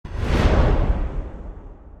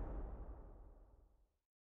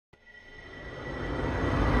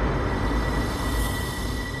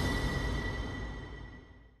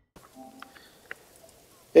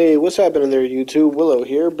Hey, what's happening there, YouTube? Willow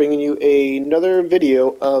here, bringing you another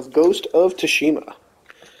video of Ghost of Tsushima.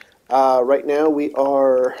 Right now we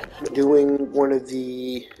are doing one of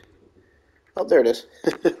the... Oh, there it is.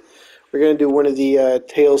 We're going to do one of the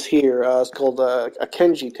tales here. It's called a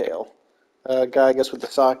Kenji tale. Guy, I guess, with the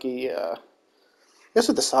sake, I guess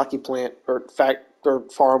with the sake plant, or or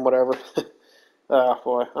farm, whatever.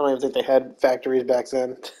 Boy, I don't even think they had factories back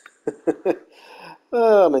then.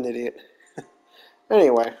 Oh, I'm an idiot.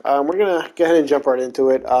 Anyway, we're gonna go ahead and jump right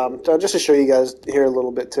into it. So just to show you guys here a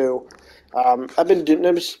little bit too. I've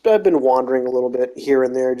been wandering a little bit here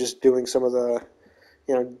and there, just doing some of the,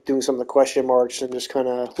 doing some of the question marks and just kind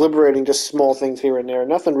of liberating just small things here and there.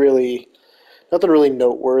 Nothing really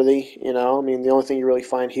noteworthy. I mean, the only thing you really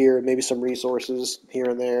find here, maybe some resources here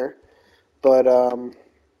and there, but um,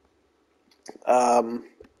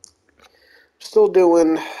 still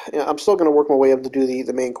doing. I'm still gonna work my way up to do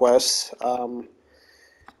the main quests.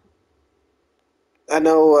 I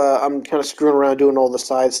know I'm kind of screwing around doing all the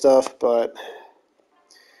side stuff, but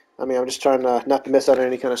I mean, I'm just trying to not to miss out on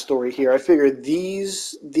any kind of story here. I figure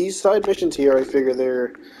these side missions here, I figure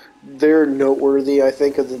they're noteworthy. I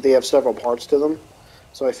think that they have several parts to them,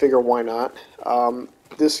 so I figure why not.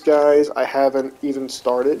 This guy's I haven't even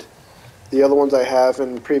started. The other ones I have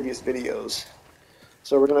in previous videos.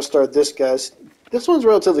 So we're gonna start this guy's. This one's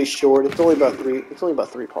relatively short. It's only about three. It's only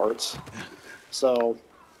about three parts. So.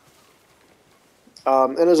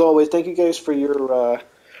 And as always, thank you guys for your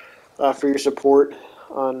support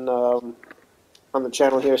on the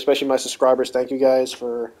channel here, especially my subscribers. Thank you guys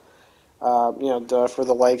for for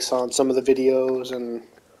the likes on some of the videos and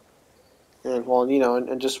well,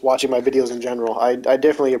 and just watching my videos in general. I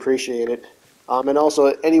definitely appreciate it. And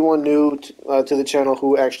also anyone new to the channel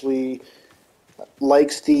who actually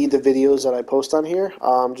likes the videos that I post on here,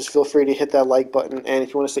 just feel free to hit that like button. And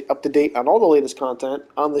if you want to stay up to date on all the latest content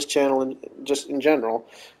on this channel and just in general,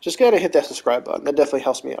 just gotta hit that subscribe button. That definitely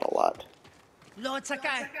helps me out a lot. Lord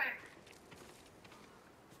Sakai.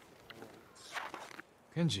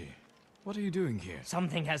 Kenji, what are you doing here?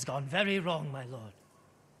 Something has gone very wrong, my lord.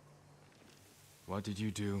 What did you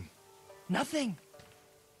do? Nothing.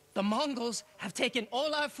 The Mongols have taken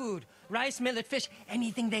all our food. Rice, millet, fish,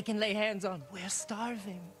 anything they can lay hands on. We're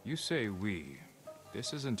starving. You say we.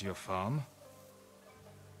 This isn't your farm.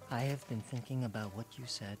 I have been thinking about what you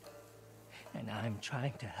said, and I'm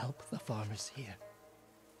trying to help the farmers here.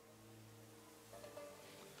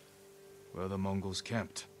 Where the Mongols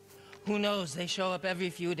camped? Who knows? They show up every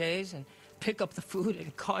few days and pick up the food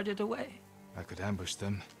and cart it away. I could ambush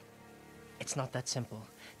them. It's not that simple.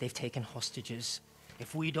 They've taken hostages.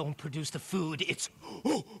 If we don't produce the food, it's...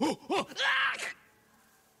 There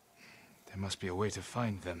must be a way to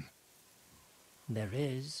find them. There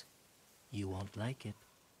is. You won't like it.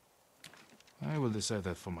 I will decide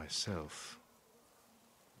that for myself.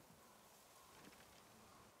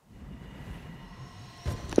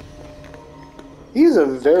 He's a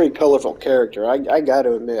very colorful character. I got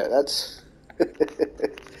to admit, that's.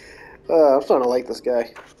 I'm starting to like this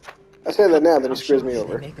guy. I say that now, then he screws me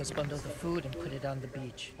over. They make us bundle the food and put it on the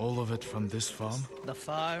beach. All of it from this farm? The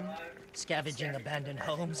farm, scavenging abandoned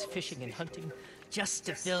homes, fishing and hunting, just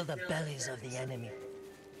to fill the bellies of the enemy.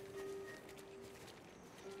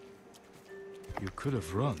 You could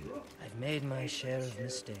have run. I've made my share of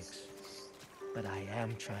mistakes, but I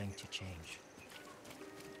am trying to change.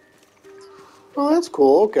 Well, that's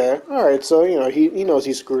cool. Okay. All right. So, he knows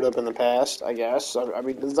he screwed up in the past, I guess. I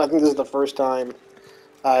mean, I think this is the first time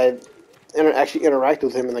I've actually interacted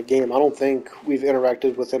with him in the game. I don't think we've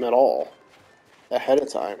interacted with him at all ahead of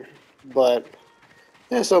time. But,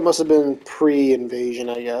 yeah, so it must have been pre-invasion,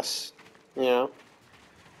 I guess. Oh.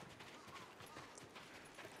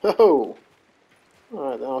 All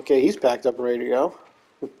right. Okay, he's packed up and ready to go.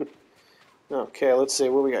 Okay, let's see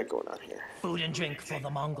what we got going on here. Food and drink for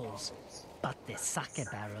the Mongols. But the sake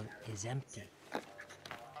barrel is empty.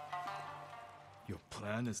 Your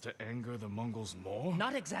plan is to anger the Mongols more?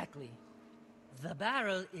 Not exactly. The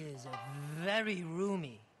barrel is very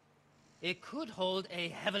roomy. It could hold a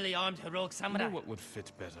heavily armed heroic samurai. You know what would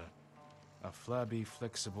fit better? A flabby,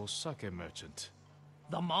 flexible sake merchant.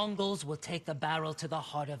 The Mongols will take the barrel to the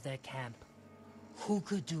heart of their camp. Who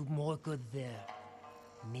could do more good there?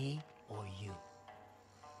 Me or you?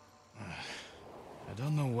 I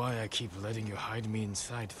don't know why I keep letting you hide me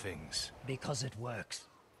inside things. Because it works.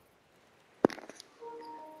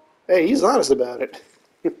 Hey, he's honest about it.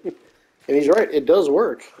 And he's right, it does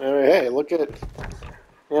work. I mean, hey, look at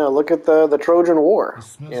the Trojan War. It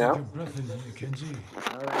smells like your breath in here, Kenji.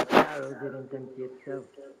 Well, that arrow didn't empty itself.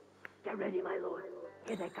 Get ready, my lord.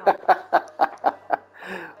 Here they come.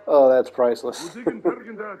 Oh, that's priceless.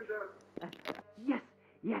 Yes,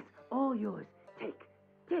 yes, all yours. Take,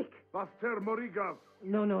 take.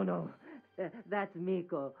 No, no, no. That's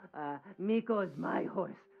Miko. Miko is my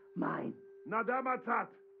horse. Mine.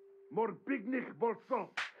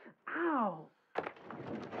 Ow!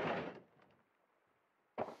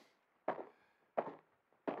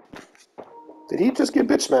 Did he just get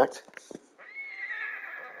bitch smacked?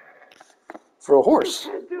 For a horse.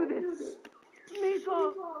 Can't do this.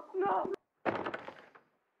 Miko, no.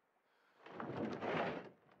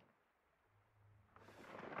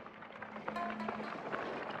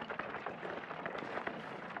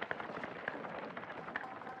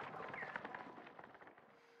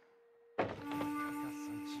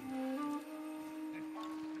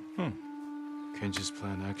 Kenji's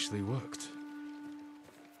plan actually worked.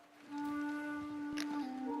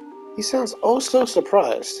 He sounds oh so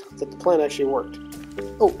surprised that the plan actually worked.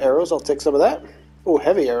 Oh, arrows, I'll take some of that. Oh,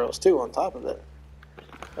 heavy arrows too on top of it.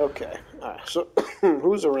 Okay, alright, so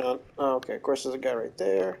who's around? Oh, okay, of course there's a guy right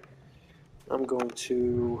there. I'm going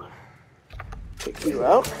to take you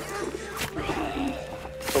out.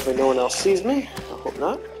 Hopefully no one else sees me. I hope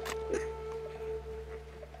not.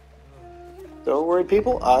 Don't worry,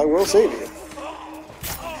 people, I will save you.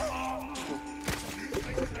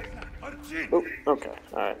 Oh, okay,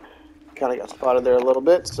 alright. Kind of got spotted there a little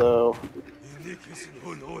bit, so...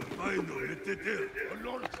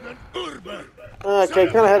 Okay,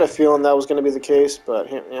 kind of had a feeling that was going to be the case,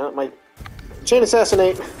 but, yeah, my... Chain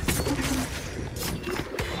assassinate!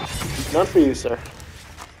 None for you, sir.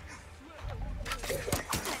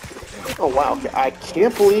 Oh, wow, I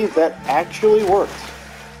can't believe that actually worked.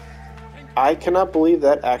 I cannot believe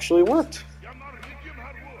that actually worked.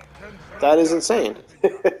 That is insane.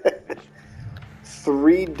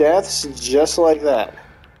 3 deaths just like that.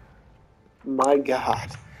 My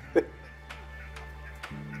God. And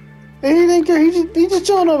he didn't care. He just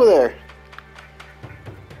chilling over there.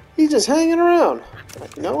 He's just hanging around.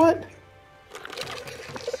 Like, you know what?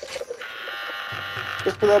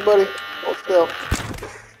 Just for that, buddy. Hold still.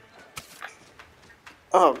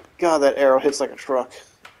 Oh God, that arrow hits like a truck.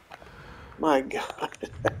 My God.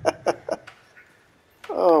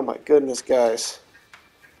 Oh my goodness, guys.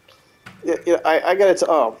 Yeah, I got it.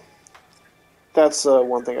 Oh, that's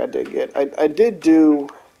one thing I did get. I did do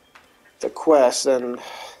the quest, and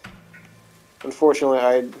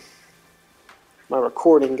unfortunately, my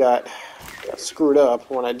recording got screwed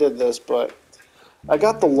up when I did this. But I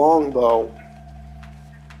got the longbow.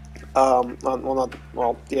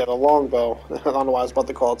 The longbow. I don't know why I was about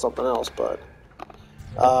to call it something else, but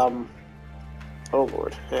oh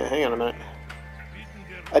Lord, hang on a minute.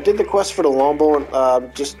 I did the quest for the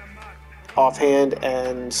longbow just offhand,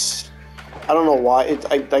 and I don't know why.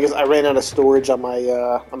 I guess I ran out of storage on my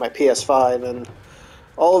ps5, and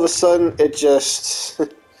all of a sudden it just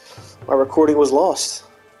my recording was lost.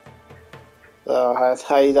 I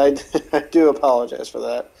do apologize for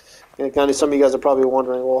that. And kind of some of you guys are probably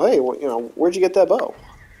wondering, well, hey, where'd you get that bow?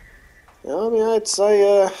 I mean,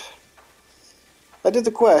 I did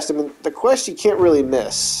the quest. I mean, the quest you can't really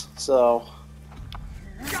miss, so.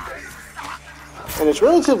 And it's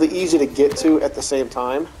relatively easy to get to at the same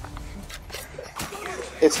time.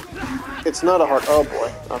 It's not a hard... Oh,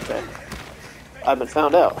 boy. Okay. I've been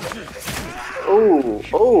found out.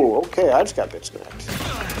 Oh, okay. I just got bitch smacked.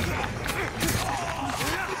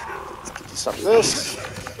 Let's get you some of this.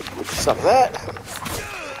 Get you some of that.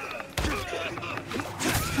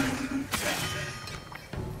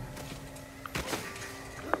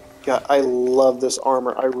 God, I love this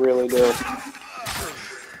armor. I really do.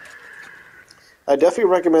 I definitely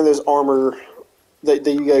recommend this armor, that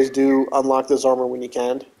you guys do unlock this armor when you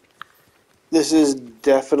can. This is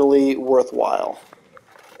definitely worthwhile.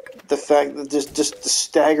 The fact that just the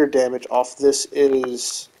stagger damage off this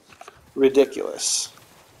is ridiculous.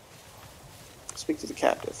 Speak to the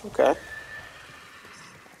captive, okay.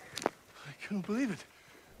 I can't believe it.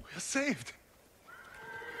 We are saved.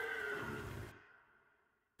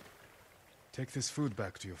 Take this food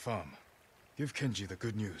back to your farm. Give Kenji the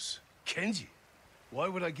good news. Kenji? Why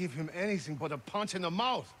would I give him anything but a punch in the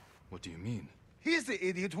mouth? What do you mean? He's the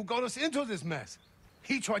idiot who got us into this mess.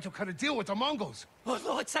 He tried to cut a deal with the Mongols. Oh,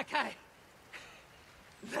 Lord Sakai.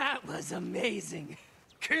 That was amazing.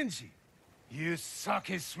 Kenji, you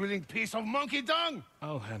sake-swilling piece of monkey dung!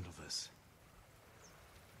 I'll handle this.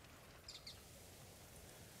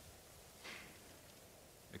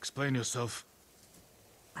 Explain yourself.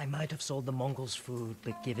 I might have sold the Mongols food,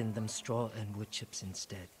 but given them straw and wood chips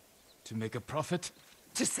instead. To make a profit?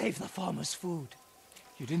 To save the farmers' food.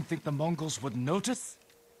 You didn't think the Mongols would notice?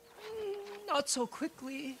 Not so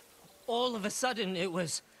quickly. all of a sudden it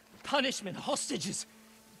was punishment, hostages.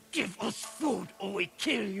 Give us food or we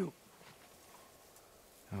kill you.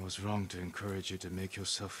 I was wrong to encourage you to make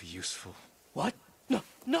yourself useful. What? No,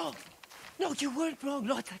 no. No, you weren't wrong,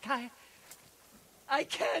 Lord Takai. I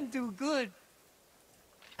can do good.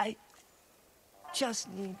 I just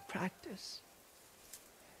need practice.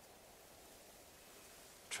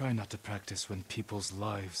 Try not to practice when people's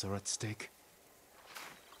lives are at stake.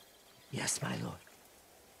 Yes, my lord.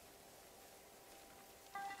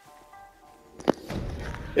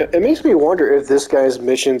 Yeah, it makes me wonder if this guy's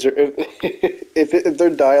missions are, if their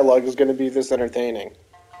dialogue is going to be this entertaining.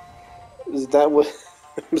 That was,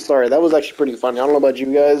 I'm sorry, that was actually pretty funny. I don't know about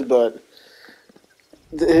you guys, but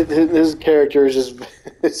his character is just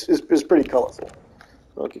is pretty colorful.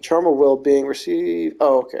 Okay, charm of well-being received.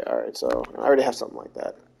 Oh, okay, all right. So I already have something like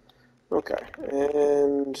that. Okay,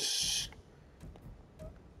 and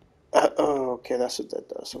oh, okay, that's what that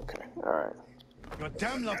does. Okay, all right. You're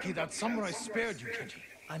damn lucky that samurai spared you, Kenji.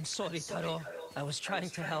 I'm sorry, Taro. I was trying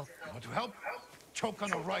to help. You want to help? Choke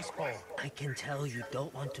on a rice ball. I can tell you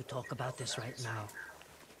don't want to talk about this right now.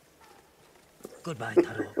 Goodbye,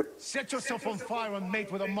 Taro. Set yourself on fire and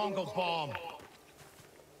mate with a Mongol bomb.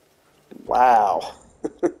 Wow.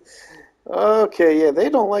 Okay, yeah, they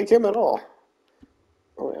don't like him at all.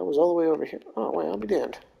 Oh, wait, I was all the way over here. Oh, wait, I'll be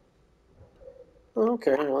damned.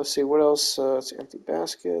 Okay, let's see, what else? Let's see, empty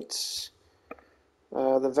baskets.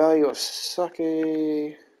 The value of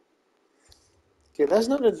sake. Okay, that's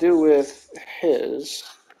nothing to do with his.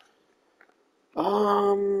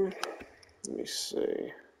 Let me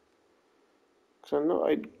see. Because I know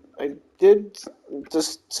I did,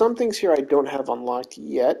 just some things here I don't have unlocked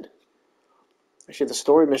yet. Actually, the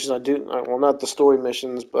story missions I do, well, not the story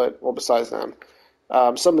missions, but, well, besides them.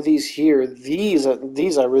 Some of these here, these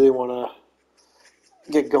I really want to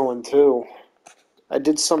get going too. I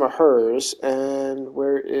did some of hers, and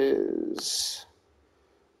where is...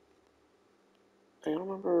 I don't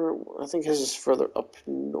remember, I think his is further up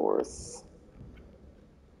north.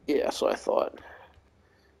 Yeah, so I thought.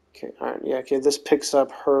 Okay, alright, yeah, okay, this picks up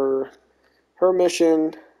her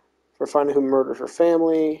mission for finding who murdered her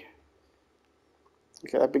family.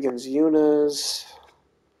 Okay, that begins Yuna's.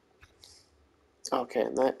 Okay,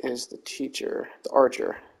 and that is the teacher, the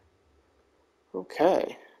archer.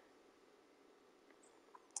 Okay.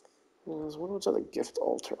 What was other gift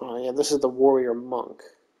altar? Oh yeah, this is the warrior monk.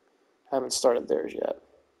 Haven't started theirs yet.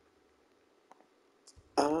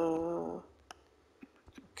 Okay,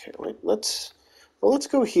 wait, let's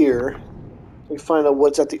go here. We find out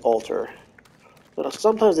what's at the altar. You know,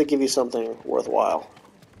 sometimes they give you something worthwhile.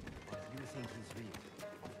 You think he's real?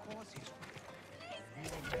 Of course he's real.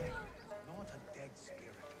 Real man, not a dead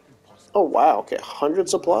spirit. Impossible. Oh wow, okay, 100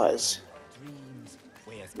 supplies.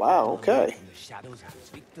 Wow, okay.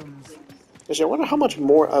 Actually, I wonder how much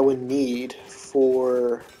more I would need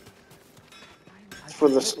for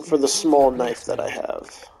the small knife that I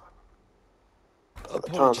have. For the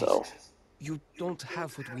Tonto. You don't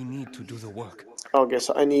have what we need to do the work. Okay,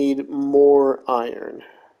 so I need more iron.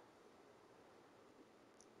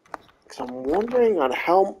 Because I'm wondering on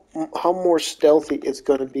how more stealthy it's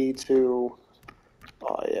going to be to...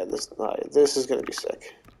 Oh yeah, this is going to be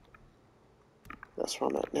sick. That's where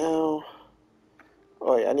I'm at now.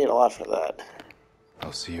 Oh yeah, I need a lot for that.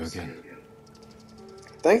 I'll see you again.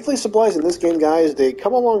 Thankfully, supplies in this game, guys, they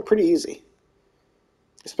come along pretty easy.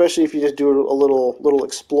 Especially if you just do a little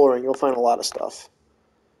exploring, you'll find a lot of stuff.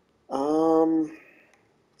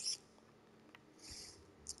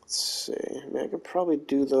 Let's see. I mean, I could probably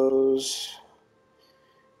do those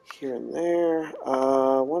here and there.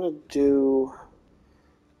 I want to do...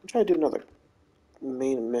 I'm trying to do another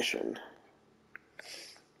main mission.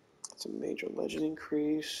 It's a major legend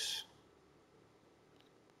increase.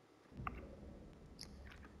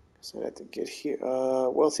 So I have to get here.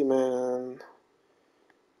 Wealthy man.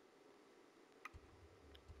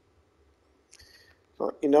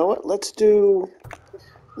 Well, you know what? Let's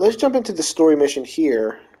jump into the story mission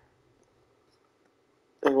here.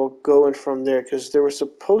 And we'll go in from there, because there was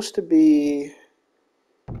supposed to be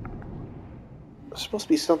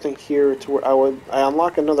something here to where I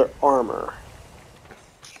unlock another armor.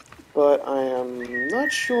 But I am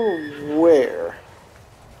not sure where.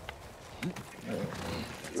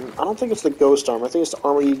 I don't think it's the ghost armor. I think it's the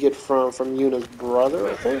armor you get from Yuna's brother,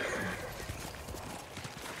 I think.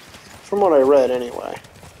 From what I read, anyway.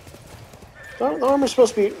 The armor's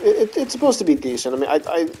supposed to be... It's supposed to be decent. I mean,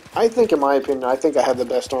 I think, in my opinion, I think I have the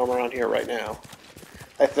best armor on here right now.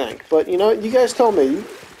 I think. But, you know, you guys tell me.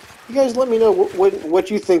 You guys let me know what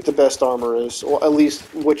you think the best armor is. Or at least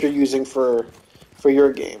what you're using for for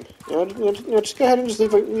your game. Just go ahead and just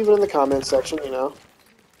leave it in the comments section.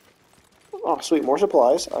 Oh, sweet, more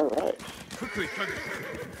supplies. All right.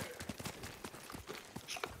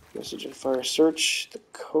 Message and fire search the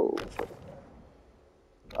cove.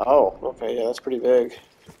 Oh, okay, yeah, that's pretty big.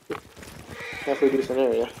 Halfway decent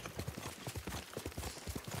area.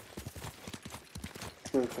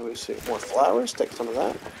 Okay, we see more flowers. Take some of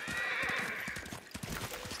that.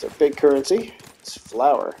 It's their big currency. It's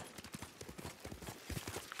flour.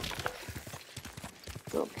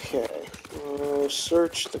 Okay.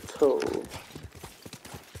 Search the cove.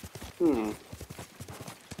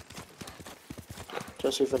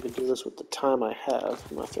 Just see if I can do this with the time I have.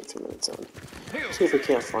 I'm not 15 minutes in. See if we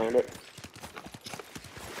can't find it.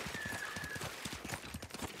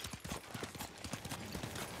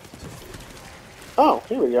 Oh,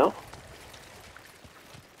 here we go.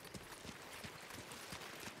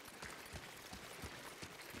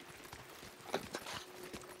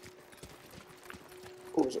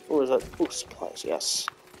 What was that? Oh, supplies, yes.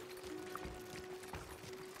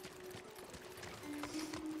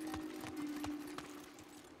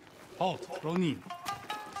 Halt, Ronin.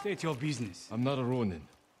 State your business. I'm not a Ronin.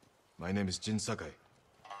 My name is Jin Sakai.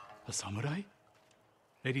 A samurai?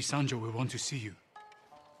 Lady Sanjo will want to see you.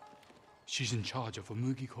 She's in charge of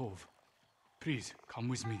Umugi Cove. Please, come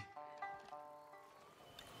with me.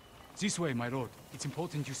 This way, my lord. It's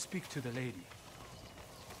important you speak to the lady.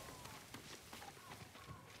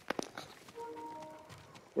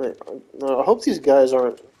 Wait, I hope these guys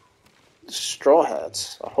aren't straw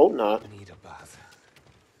hats. I hope not. Need a bath.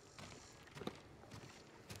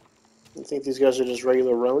 You think these guys are just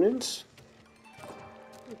regular Ronins?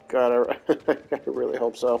 God, I really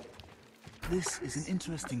hope so. This is an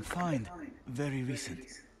interesting find. Very recent.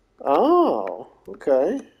 Oh,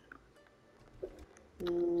 okay.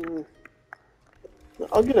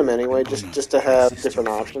 I'll get them anyway, just to have different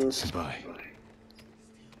options. Goodbye.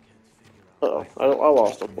 Uh-oh, I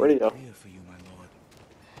lost him. Where'd he go? Clear for you, my lord.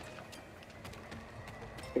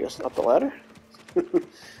 I guess up the ladder?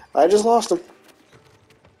 I just lost him.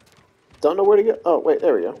 Don't know where to go. Oh, wait,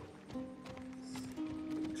 there we go.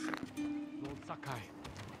 Lord Sakai,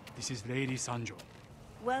 this is Lady Sanjo.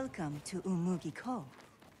 Welcome to Umugi Cove.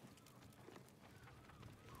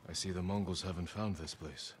 I see the Mongols haven't found this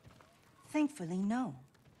place. Thankfully, no.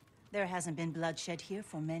 There hasn't been bloodshed here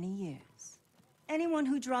for many years. Anyone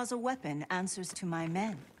who draws a weapon answers to my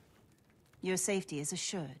men. Your safety is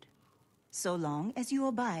assured, so long as you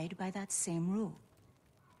abide by that same rule.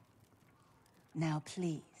 Now,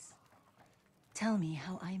 please, tell me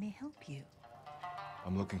how I may help you.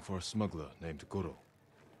 I'm looking for a smuggler named Goro.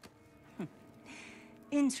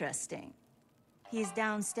 Interesting. He's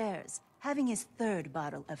downstairs, having his third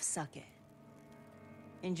bottle of sake.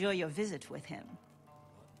 Enjoy your visit with him.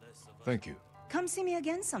 Thank you. Come see me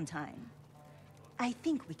again sometime. I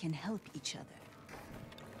think we can help each other.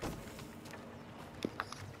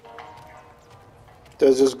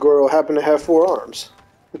 Does this Goro happen to have 4 arms?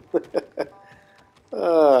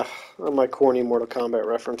 My corny Mortal Kombat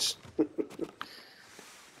reference.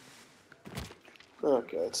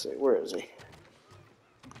 Okay, let's see. Where is he?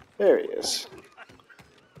 There he is.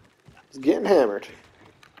 He's getting hammered.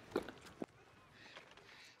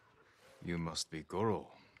 You must be Goro.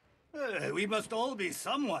 We must all be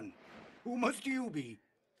someone. Who must you be?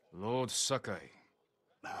 Lord Sakai.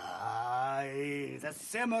 Aye, the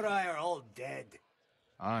samurai are all dead.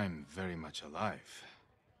 I'm very much alive.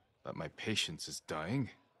 But my patience is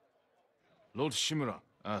dying. Lord Shimura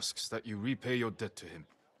asks that you repay your debt to him.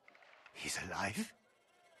 He's alive?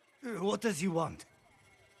 What does he want?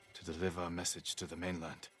 To deliver a message to the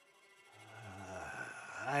mainland.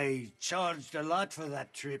 I charged a lot for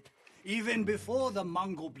that trip, even before the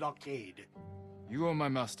Mongol blockade. You owe my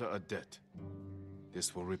master a debt.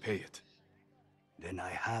 This will repay it. Then I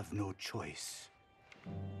have no choice.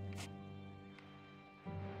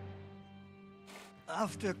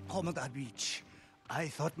 After Komoda Beach, I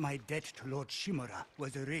thought my debt to Lord Shimura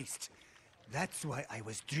was erased. That's why I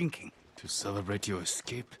was drinking. To celebrate your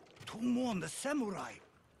escape? To mourn the samurai.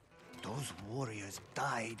 Those warriors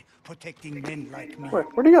died protecting men like me.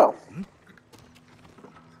 Where'd he go?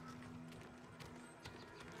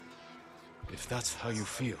 If that's how you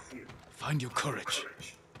feel, find your courage.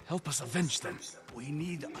 Help us avenge them. We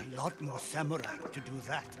need a lot more samurai to do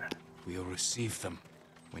that. We'll receive them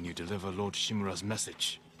when you deliver Lord Shimura's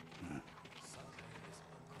message.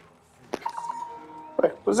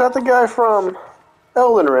 Wait, was that the guy from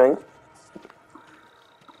Elden Ring?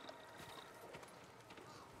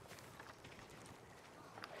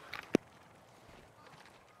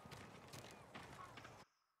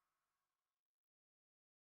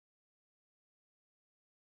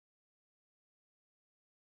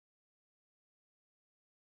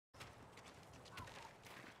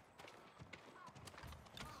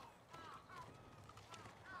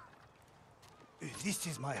 This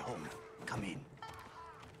is my home. Come in.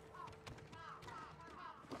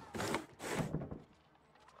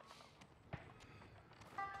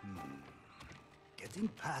 Getting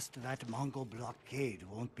past that Mongol blockade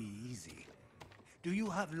won't be easy. Do you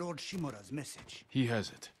have Lord Shimura's message? He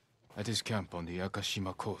has it. At his camp on the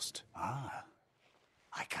Akashima coast. Ah,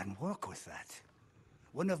 I can work with that.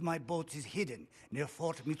 One of my boats is hidden near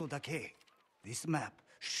Fort Mitodake. This map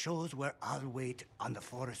shows where I'll wait on the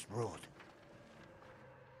forest road.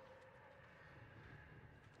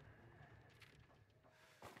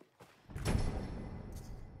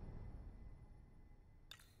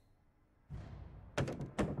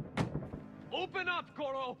 Open up,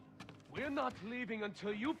 Goro! We're not leaving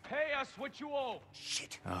until you pay us what you owe!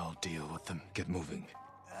 Shit. I'll deal with them. Get moving.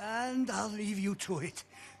 And I'll leave you to it.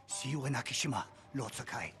 See you in Akishima, Lord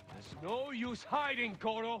Sakai. There's no use hiding,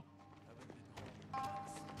 Goro!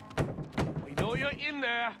 We know you're in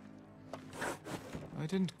there! I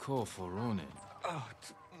didn't call for Ronin.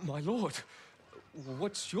 My lord,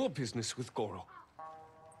 what's your business with Goro?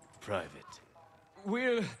 Private.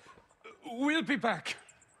 We'll be back.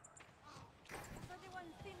 Has anyone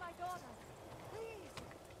seen my daughter? Please!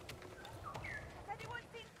 Has anyone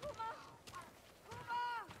seen Kuma? Kuma!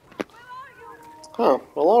 Where are you? Huh,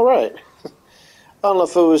 well, alright. I don't know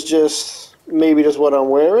if it was just, maybe just what I'm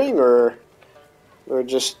wearing, or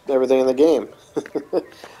just everything in the game.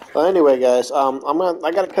 Well, anyway, guys,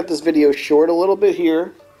 I gotta cut this video short a little bit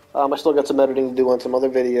here. I still got some editing to do on some other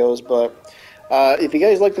videos, but if you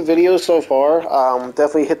guys like the video so far,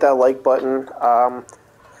 definitely hit that like button.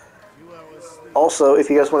 Also, if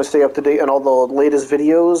you guys want to stay up to date on all the latest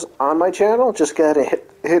videos on my channel, just go ahead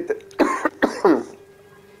and hit the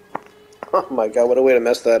oh my god, what a way to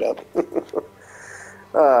mess that up.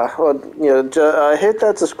 Well, you know, hit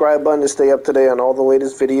that subscribe button to stay up to date on all the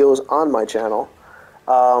latest videos on my channel.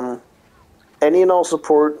 Any and all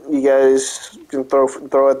support you guys can throw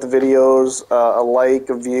at the videos, a like,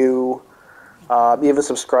 a view, even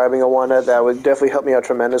subscribing and whatnot, that would definitely help me out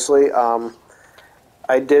tremendously.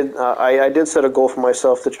 I did set a goal for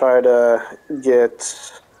myself to try to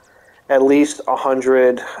get at least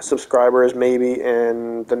 100 subscribers maybe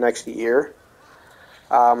in the next year.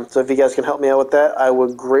 So if you guys can help me out with that, I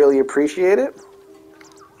would greatly appreciate it.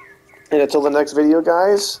 And until the next video,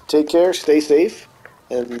 guys, take care, stay safe,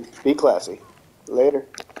 and be classy. Later.